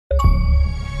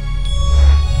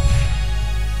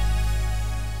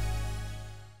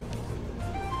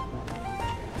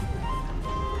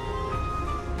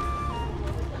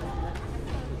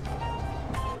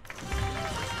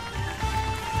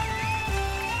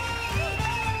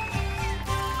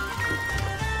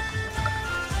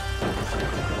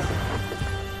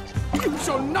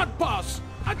shall not pass!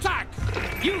 Attack!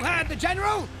 You heard the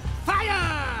general!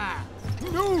 Fire!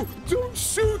 No! Don't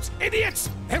shoot, idiots!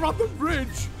 They're on the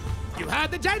bridge! You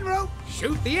heard the general!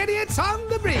 Shoot the idiots on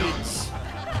the bridge!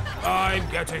 I'm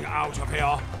getting out of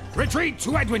here. Retreat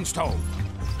to Edwinstowe!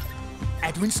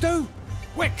 Edwinstowe?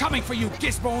 We're coming for you,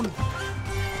 Gisborne!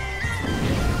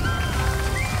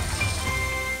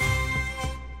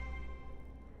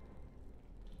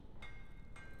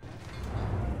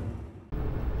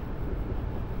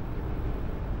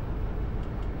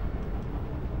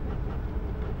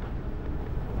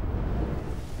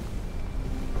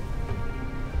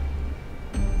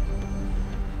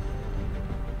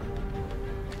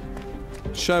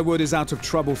 Sherwood is out of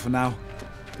trouble for now,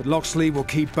 but Locksley will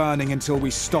keep burning until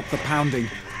we stop the pounding.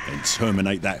 And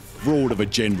terminate that fraud of a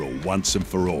general once and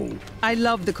for all. I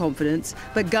love the confidence,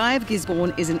 but Guy of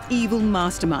Gisborne is an evil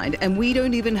mastermind, and we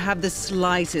don't even have the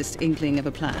slightest inkling of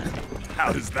a plan.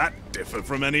 How does that differ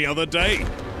from any other day?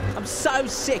 I'm so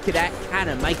sick of that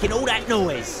cannon making all that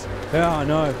noise. Yeah, I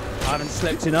know. I haven't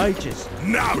slept in ages.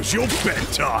 Now's your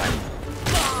bedtime!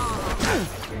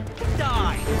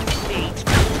 Die, eat.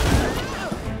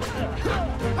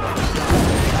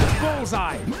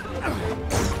 Bullseye!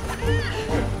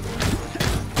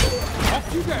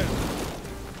 Off you go!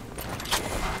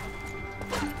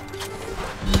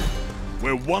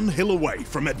 We're one hill away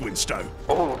from Edwinstowe.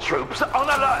 All troops on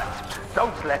alert!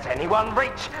 Don't let anyone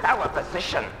reach our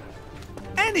position!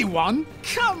 Anyone?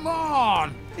 Come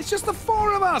on! It's just the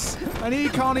four of us! And he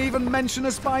can't even mention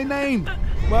us by name.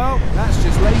 Well, that's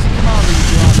just lazy commanding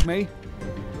if you ask me.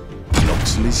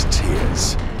 Locksley's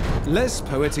tears. Less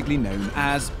poetically known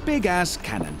as Big Ass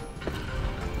Cannon.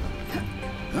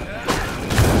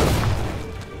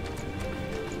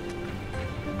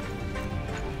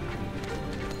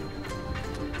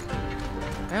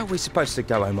 How are we supposed to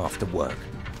go home after work?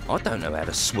 I don't know how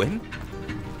to swim.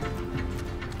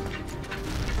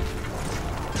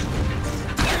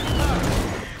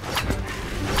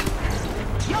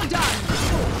 You're done!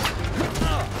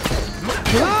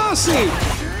 Classy!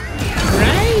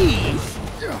 Brave!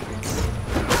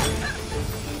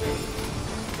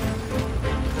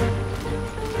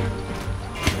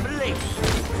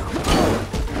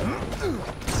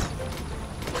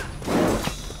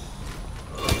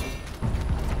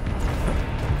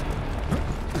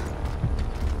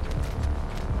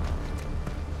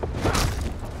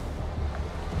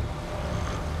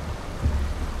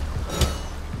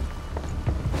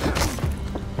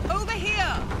 Over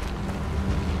here!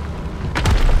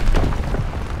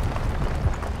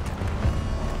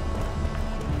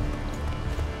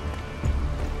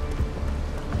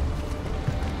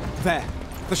 There,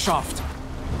 the shaft.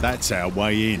 That's our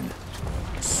way in.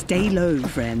 Stay low,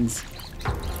 friends.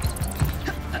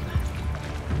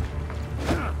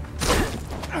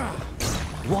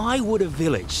 Why would a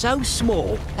village so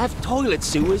small have toilet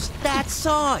sewers that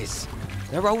size?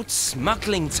 They're old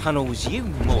smuggling tunnels, you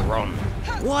moron.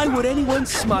 Why would anyone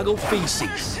smuggle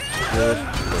feces?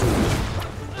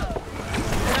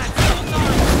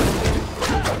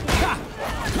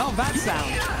 Love that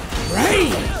sound!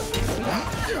 Brave!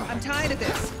 I'm tired of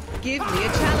this. Give me a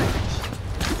challenge.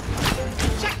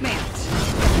 Checkmate.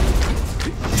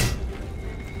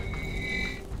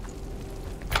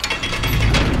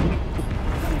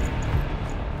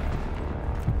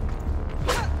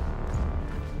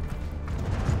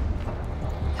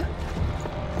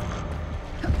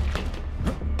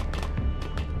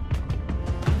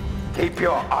 Keep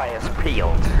your eyes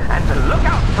peeled and look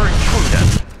out for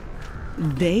intruders!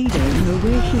 They don't know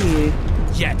we're here.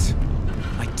 Yet.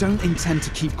 I don't intend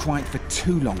to keep quiet for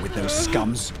too long with those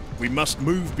scums. We must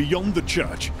move beyond the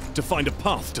church to find a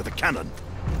path to the cannon.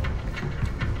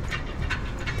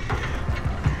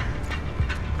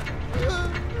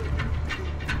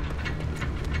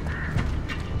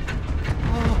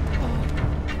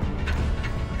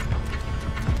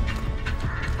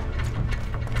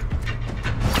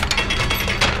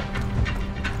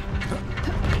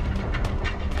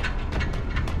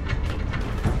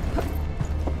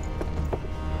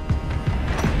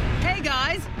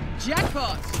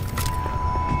 Jackpot!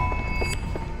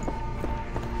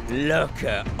 Look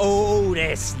at all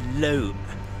this loot.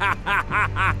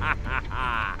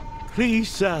 Please,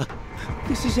 sir.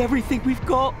 This is everything we've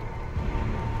got.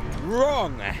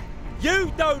 Wrong.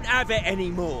 You don't have it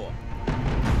anymore.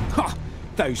 Ha!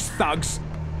 Those thugs.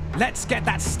 Let's get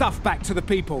that stuff back to the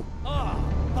people.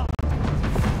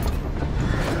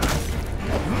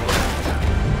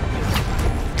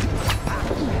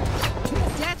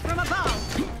 Death from above!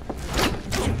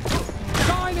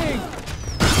 Shining!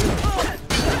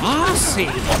 Arcee!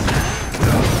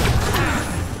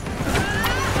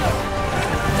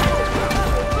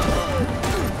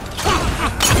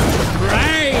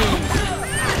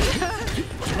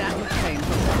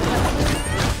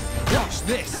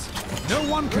 this. No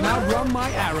one can outrun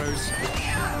my arrows.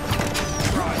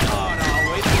 Right hard, are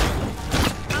we?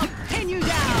 I'll pin you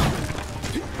down!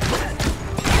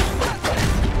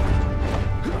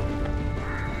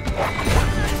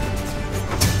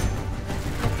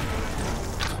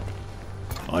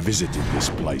 I visited this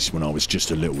place when I was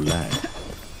just a little lad.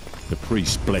 The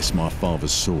priest blessed my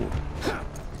father's sword.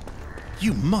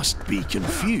 You must be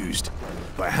confused.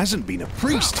 There hasn't been a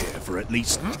priest here for at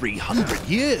least 300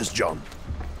 years, John.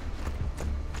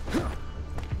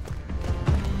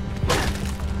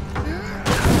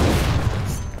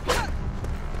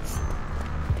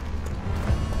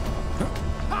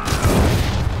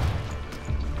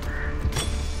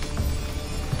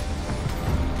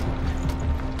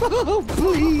 Oh,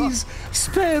 please,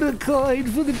 spare a coin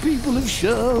for the people of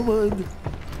Sherwood.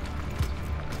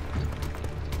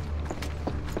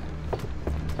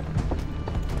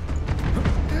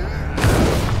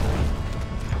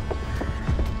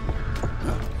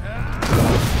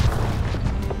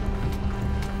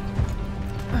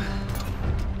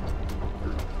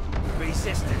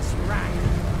 Resistance rank.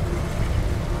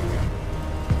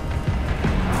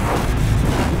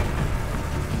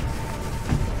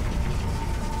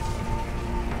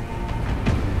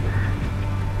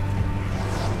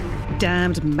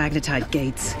 Damned magnetite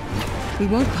gates. We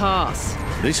won't pass.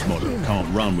 This model can't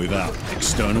run without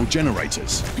external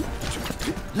generators.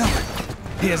 Look,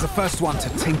 here's the first one to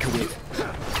tinker with.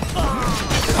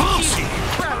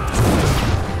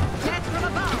 Death from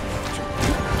above!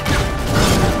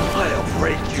 I'll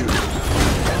break you.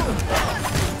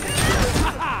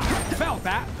 Felt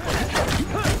that?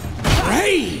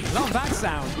 Hey! Love that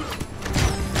sound.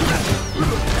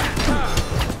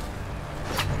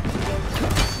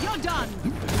 You're done!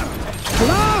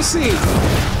 Classy!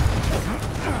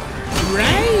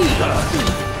 Great!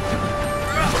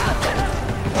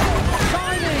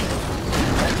 Shining!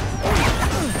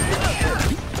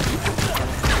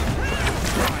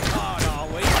 Right hard, are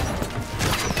we?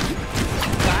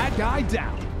 Bad guy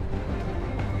down.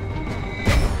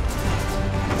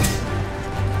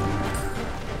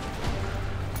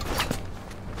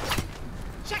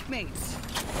 Checkmate!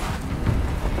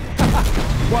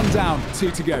 One down,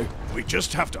 2 to go. We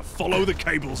just have to follow the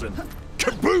cables and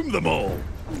kaboom them all!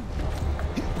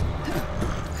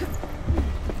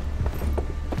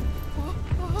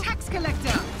 Tax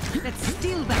collector! Let's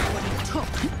steal back what he took.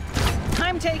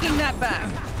 I'm taking that back.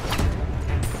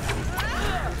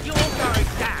 You're going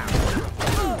down.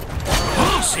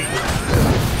 Classy!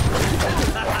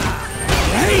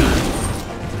 Hey!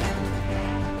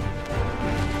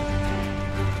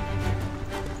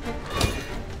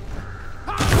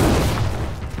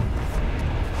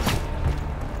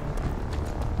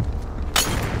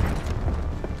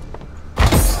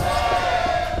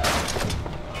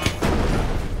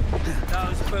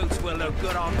 Those boots will look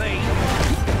good on me.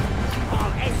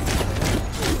 I'll end.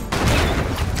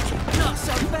 Not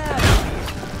so bad.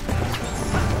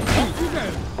 Off you go.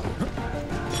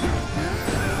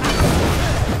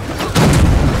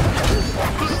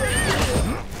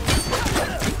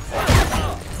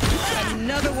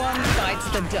 Another one bites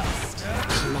the dust.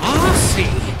 Classy!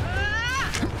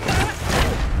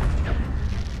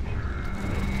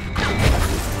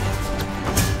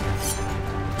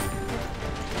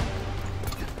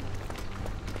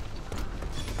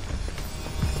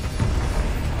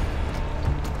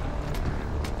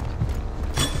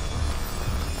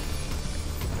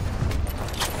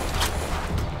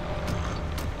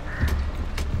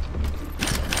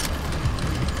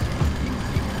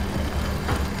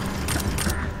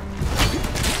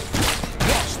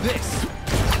 This!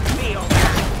 Feel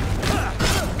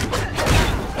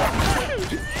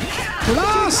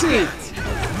Classy!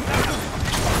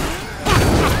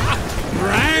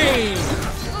 Rain!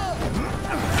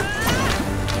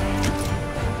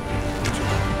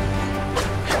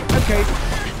 Okay,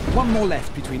 one more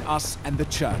left between us and the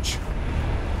church.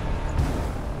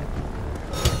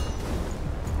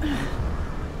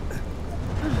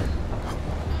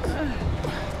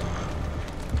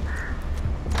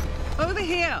 Over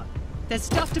here! There's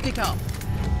stuff to pick up.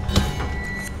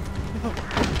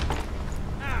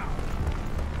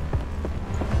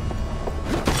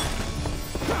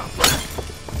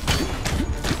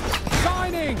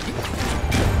 Shining!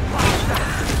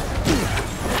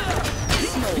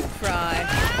 Small fry.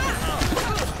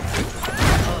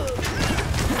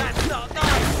 That's not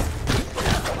nice.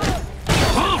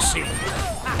 Classy!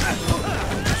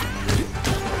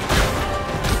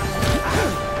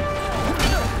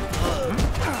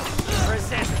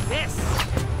 Resist this.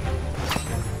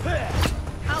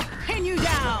 I'll pin you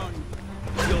down!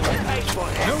 You'll pay for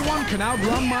it. No one can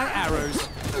outrun my arrows.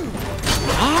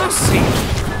 Arcee!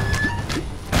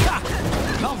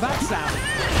 Not that sound.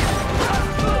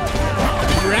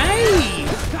 Brave!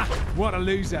 What a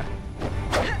loser.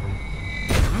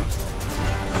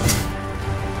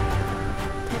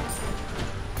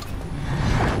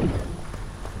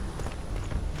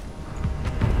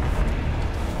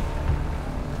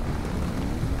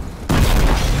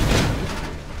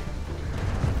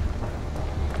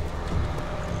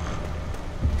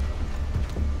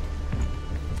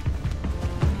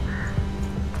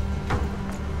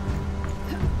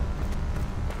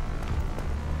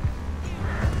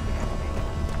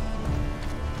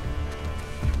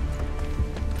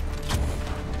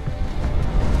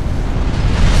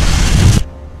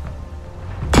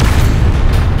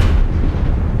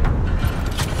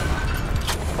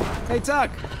 Hey,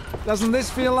 Tuck, doesn't this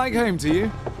feel like home to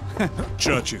you?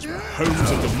 Churches were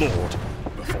homes of the Lord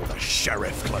before the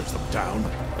sheriff closed them down.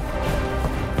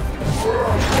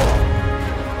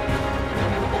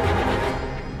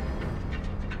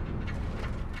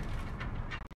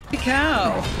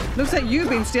 Cow! Looks like you've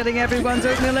been stealing everyone's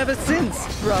oatmeal ever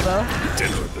since, brother.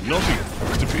 Dinner at the Nottingham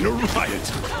must have been a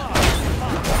riot.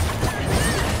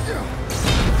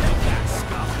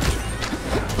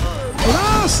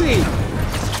 Arcee!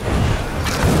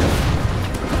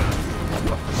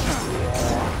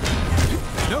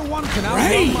 No one can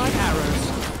outrun my arrows.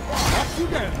 Off you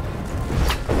go.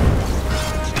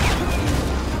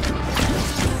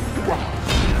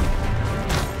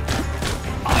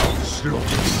 I'll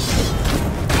slaughter you.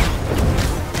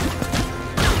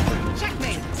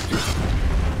 Checkmate!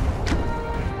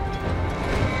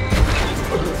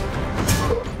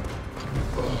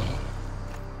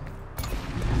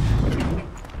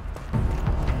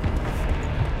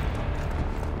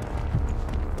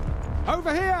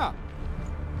 Over here!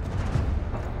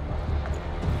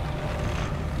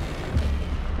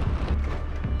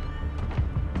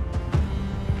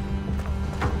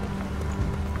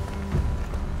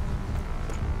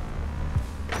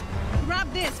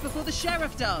 Grab this before the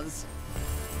sheriff does.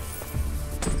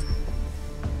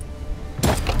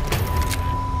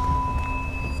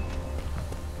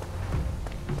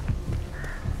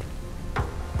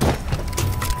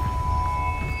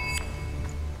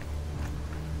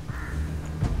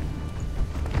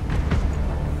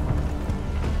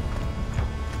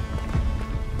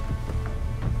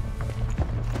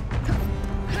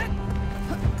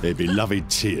 Their beloved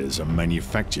tears are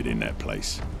manufactured in that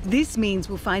place. This means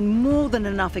we'll find more than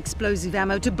enough explosive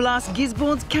ammo to blast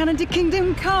Gisborne's cannon to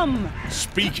Kingdom Come!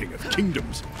 Speaking of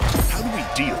kingdoms, how do we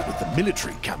deal with the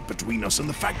military camp between us and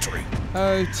the factory?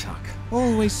 Oh, Tuck,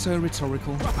 always so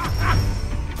rhetorical.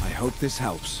 I hope this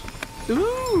helps.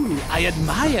 Ooh, I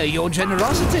admire your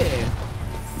generosity.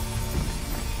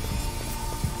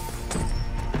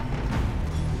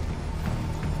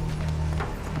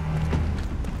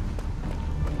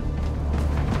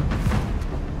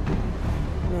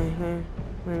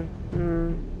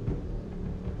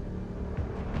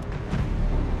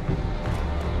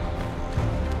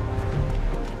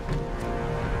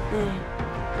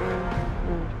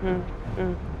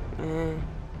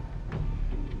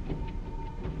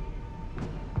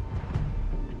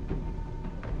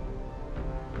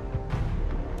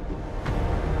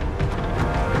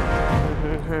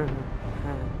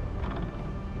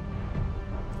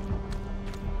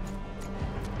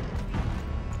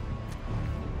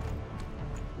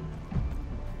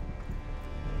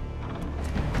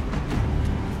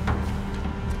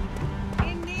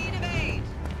 In need of aid!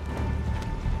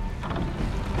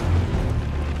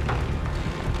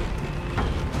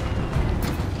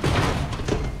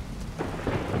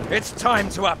 It's time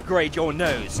to upgrade your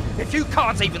nose, if you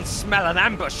can't even smell an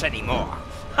ambush anymore.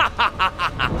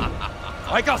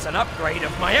 I got an upgrade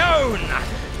of my own,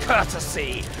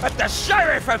 courtesy of the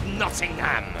Sheriff of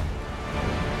Nottingham.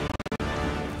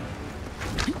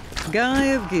 Guy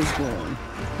of Gisborne.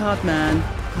 Part man,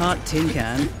 part tin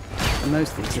can.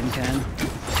 Mostly tin can.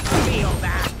 Feel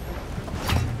that.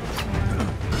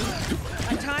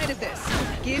 I'm tired of this.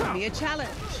 Give me a challenge.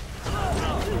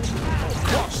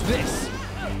 Watch this.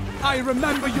 I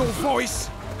remember your voice.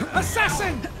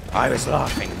 Assassin! I was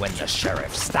laughing when the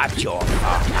sheriff stabbed your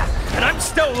father, and I'm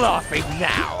still laughing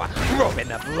now.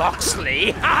 Robin of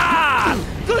Locksley. Ha!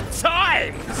 Good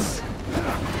times!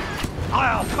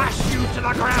 I'll bash you to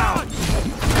the ground!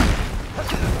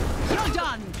 You're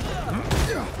done!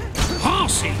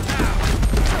 Arcee!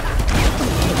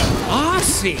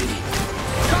 Arcee!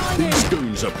 These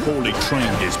goons are poorly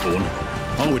trained, Gisborne.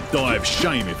 I would die of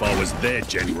shame if I was their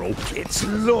general. It's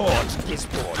Lord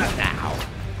Gisborne now.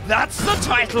 That's the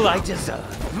title I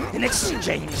deserve in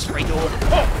exchange for your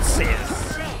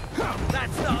corpses.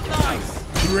 That's not nice!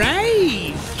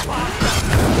 Brave!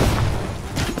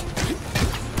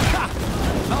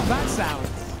 Not that sound.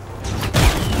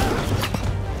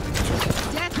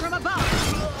 Death from above!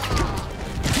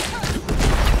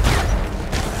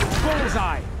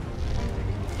 Bullseye!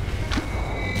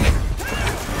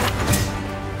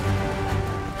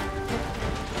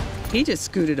 He just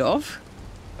scooted off.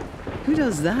 Who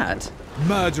does that?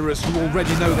 Murderers who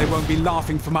already know they won't be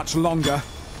laughing for much longer.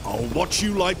 I'll watch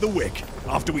you light the wick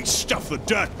after we stuff the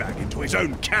dirtbag into his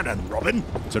own cannon, Robin.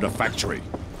 To the factory,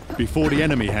 before the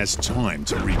enemy has time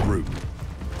to regroup.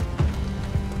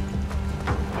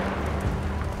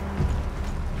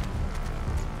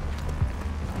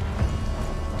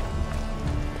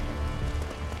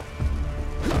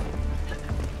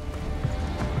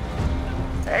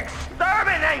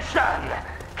 Extermination!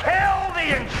 Kill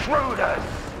the intruders!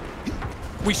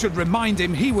 We should remind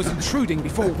him he was intruding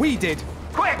before we did.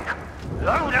 Quick!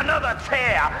 Load another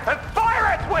tear and fire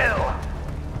at will!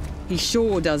 He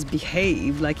sure does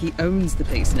behave like he owns the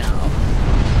place now.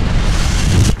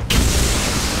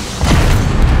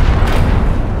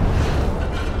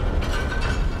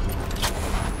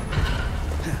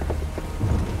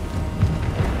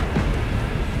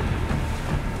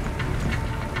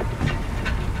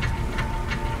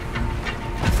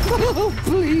 Oh,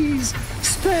 please,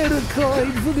 spare a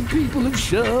coin for the people of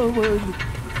Sherwood.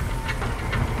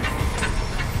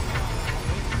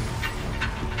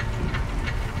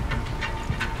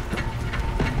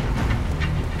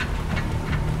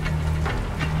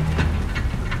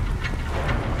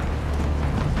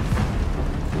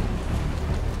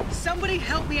 Somebody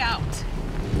help me out!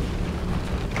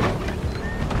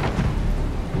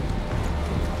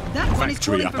 That one is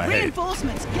Factory calling up for ahead.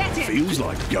 reinforcements! Get in! Feels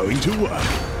like going to work.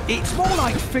 It's more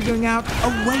like figuring out a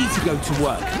way to go to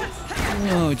work.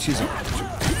 Oh, it isn't.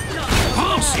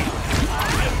 Pass it!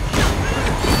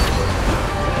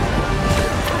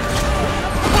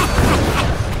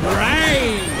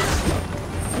 Brave!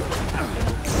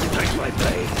 Take my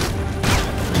blade.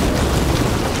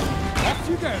 Off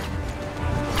you go.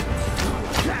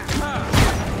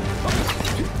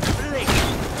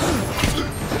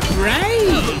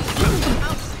 Brave!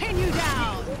 I'll pin you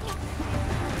down!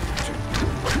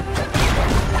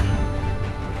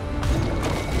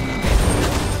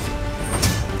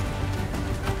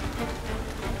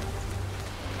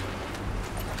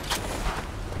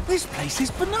 This place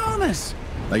is bananas.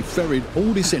 They ferried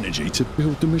all this energy to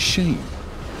build the machine.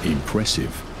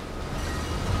 Impressive.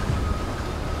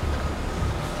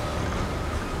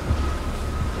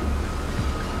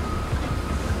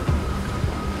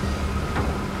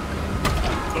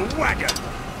 The wagon!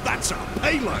 That's our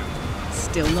payload!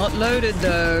 Still not loaded,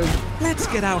 though. Let's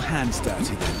get our hands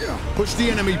dirty then. Push the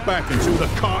enemy back until the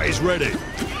cart is ready.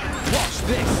 Watch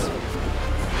this.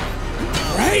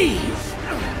 Brave!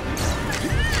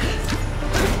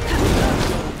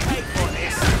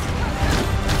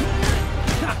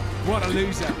 What a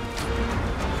loser.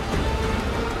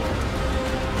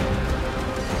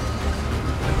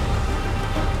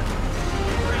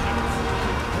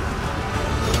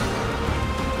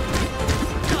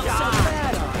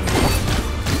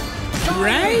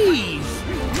 Brave!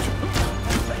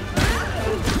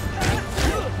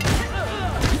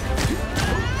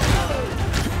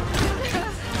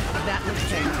 That looks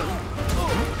painful.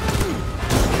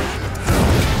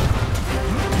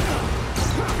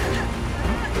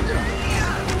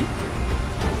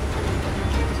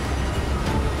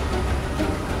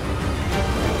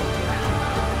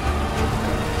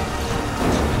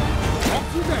 Off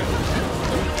you go.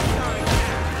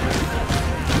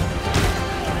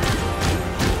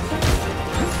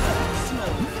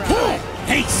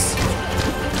 Haste!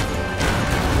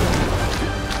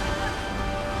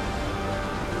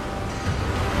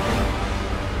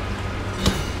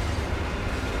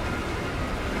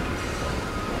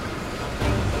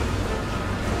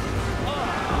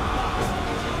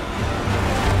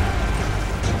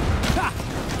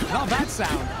 Not that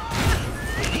sound.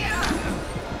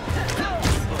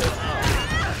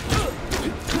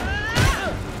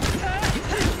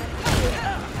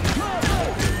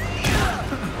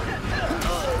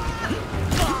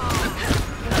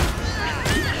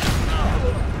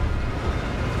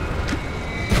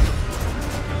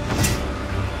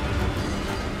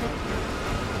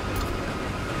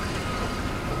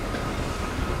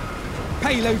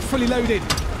 Payload fully loaded.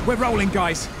 We're rolling,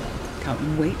 guys.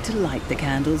 Can't wait to light the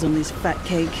candles on this fat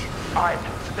cake. I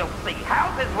can still see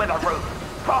houses with a roof.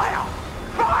 Fire!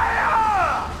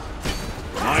 Fire!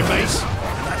 My base,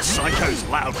 and that psycho's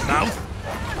loud mouth.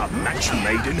 A match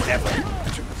made in heaven.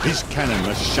 His cannon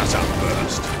must shut up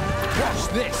first. Watch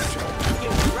this.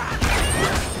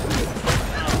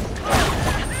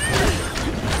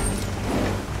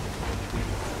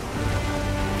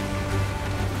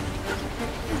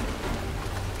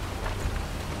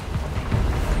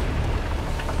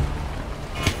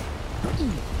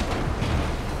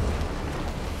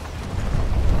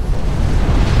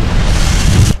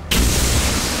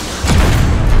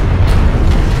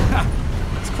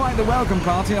 welcome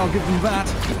party, I'll give them that.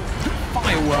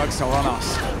 Fireworks are on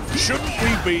us. Shouldn't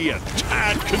we be a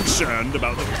tad concerned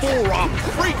about the four-armed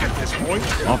freak at this point?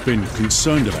 I've been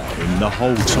concerned about him the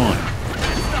whole time.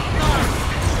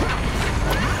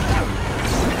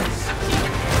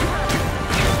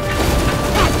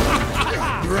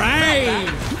 Brave!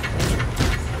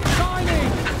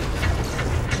 Shining!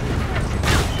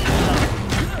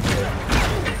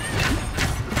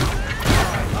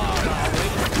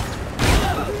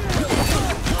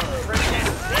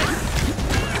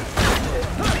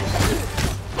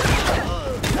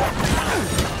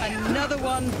 Another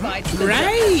one bites the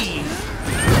Brave!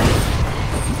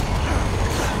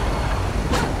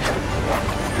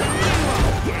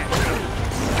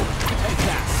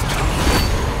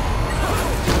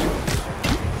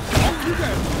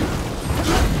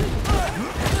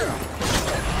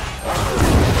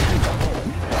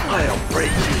 I'll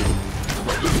break you.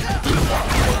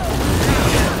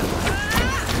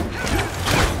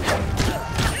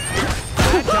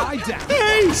 Die down!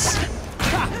 Ace!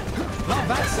 Love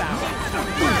that sound.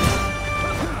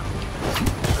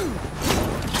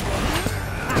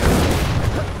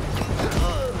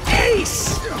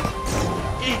 Ace!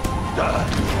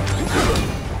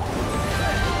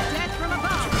 death from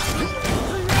above.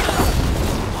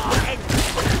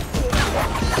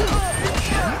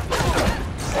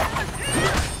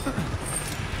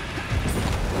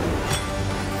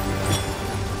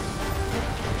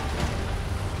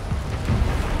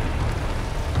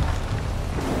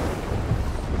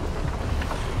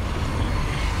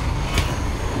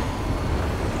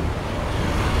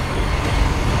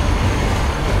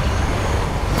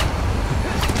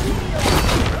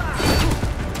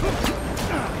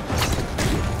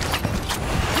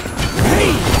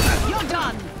 You're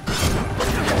done.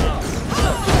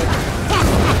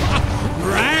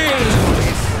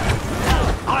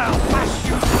 I'll mash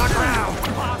you to the ground.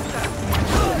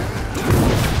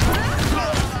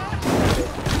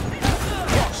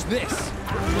 Watch this.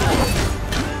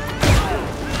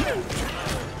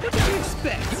 What did you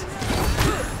expect?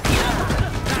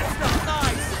 That's not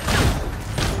nice.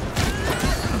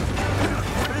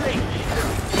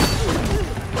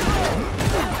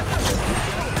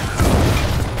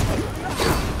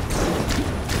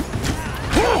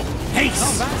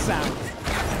 Love that sound.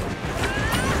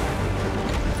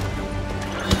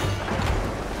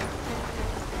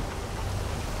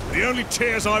 The only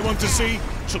tears I want to see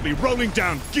shall be rolling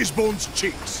down Gisborne's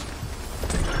cheeks.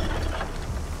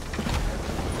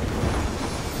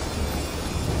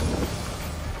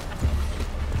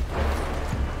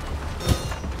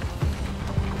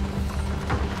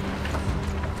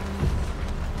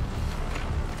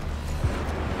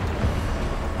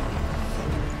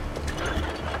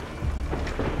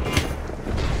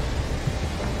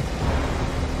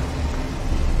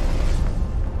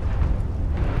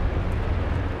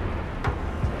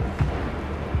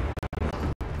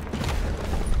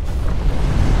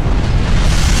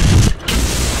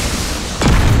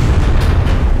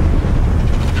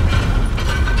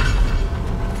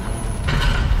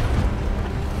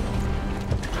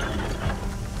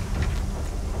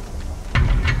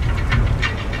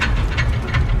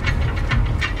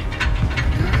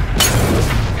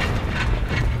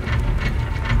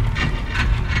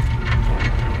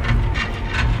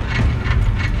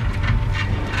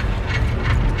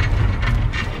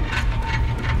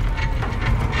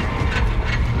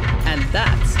 And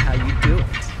that's how you do it.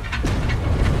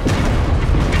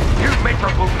 You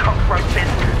miserable cockroaches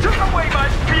took away my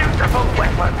beautiful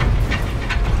weapon.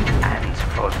 And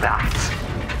for that,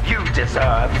 you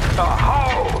deserve a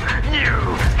whole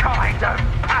new kind of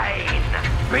pain.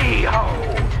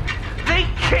 Behold, the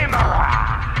Chimera!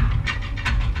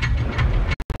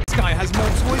 This guy has more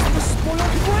toys than a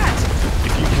spoiled brat.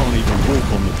 If you can't even walk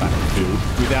on the battlefield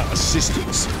without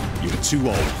assistance, you're too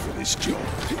old for this job.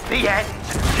 The end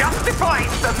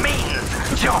justifies the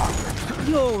means, John.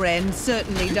 Your end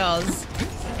certainly does.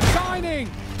 Shining!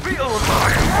 Feel my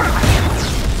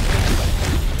wrath.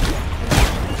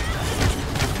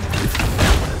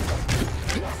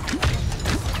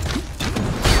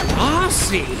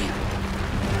 Marcy!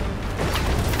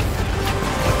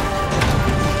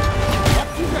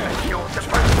 You're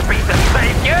supposed to be the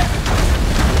savior?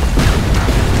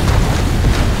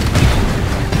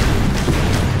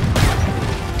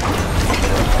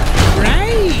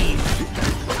 Brave!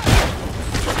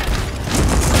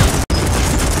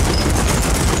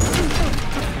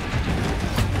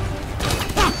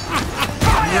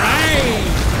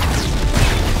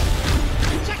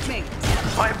 Checkmate.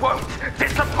 I won't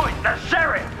disappoint the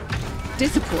sheriff!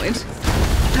 Disappoint?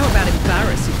 How about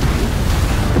embarrassing you?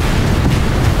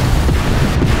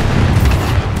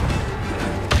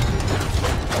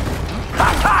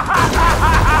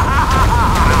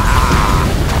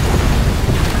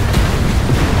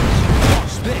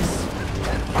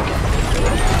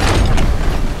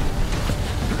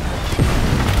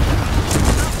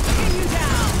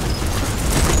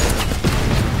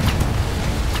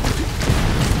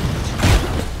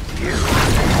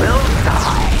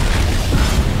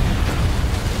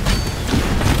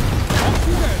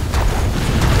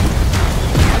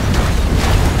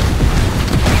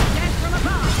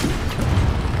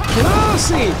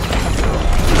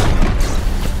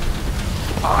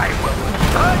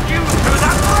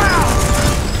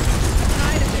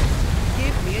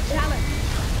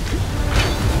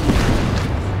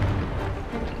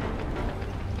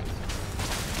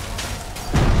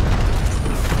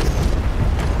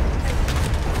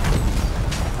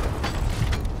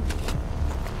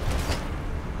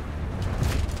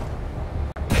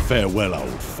 Farewell,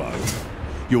 old foe.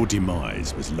 Your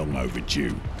demise was long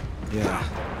overdue. Yeah.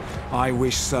 I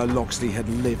wish Sir Locksley had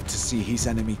lived to see his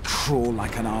enemy crawl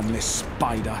like an armless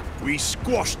spider. We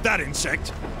squashed that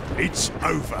insect. It's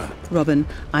over. Robin,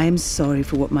 I am sorry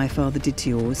for what my father did to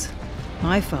yours.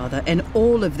 My father and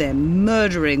all of them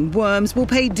murdering worms will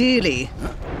pay dearly.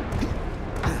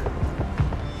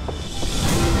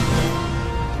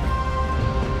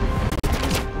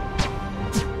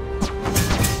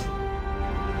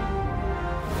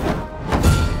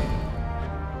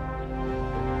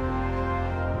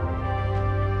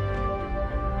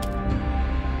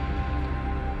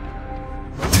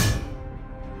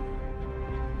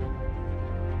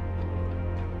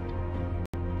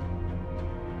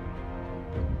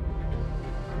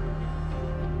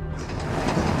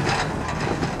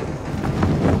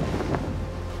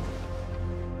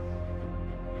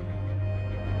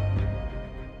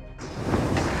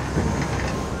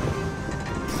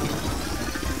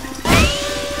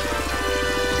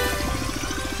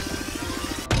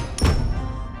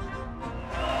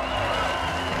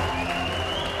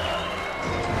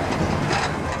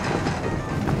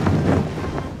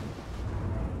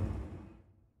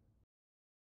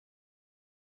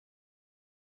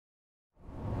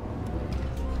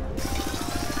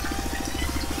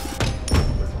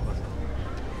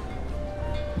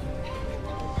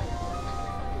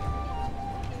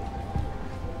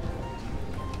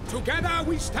 Together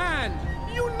we stand,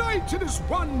 united as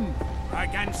one,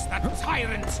 against the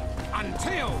tyrant,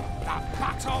 until the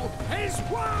battle is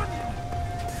won!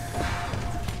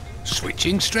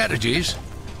 Switching strategies?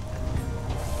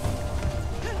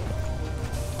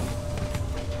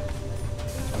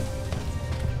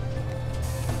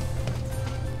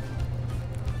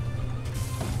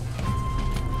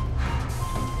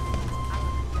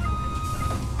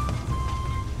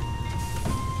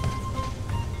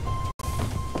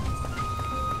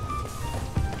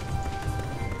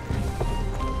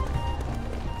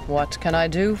 What can I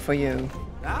do for you?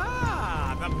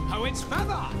 Ah, the poet's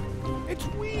feather! It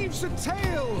weaves a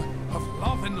tale of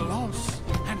love and loss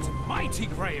and mighty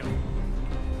grail.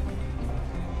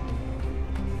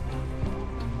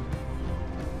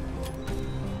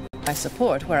 I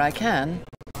support where I can.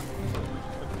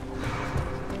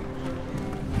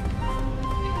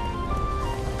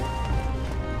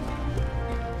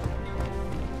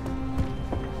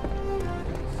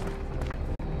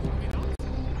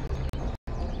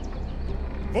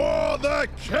 For the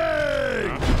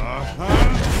king!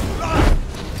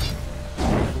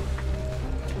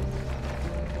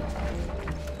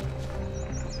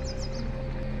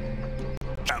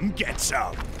 Come get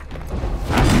some.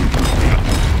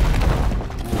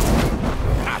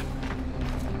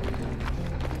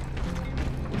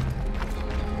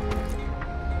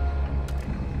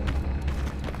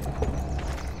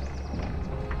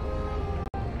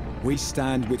 We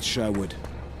stand with Sherwood.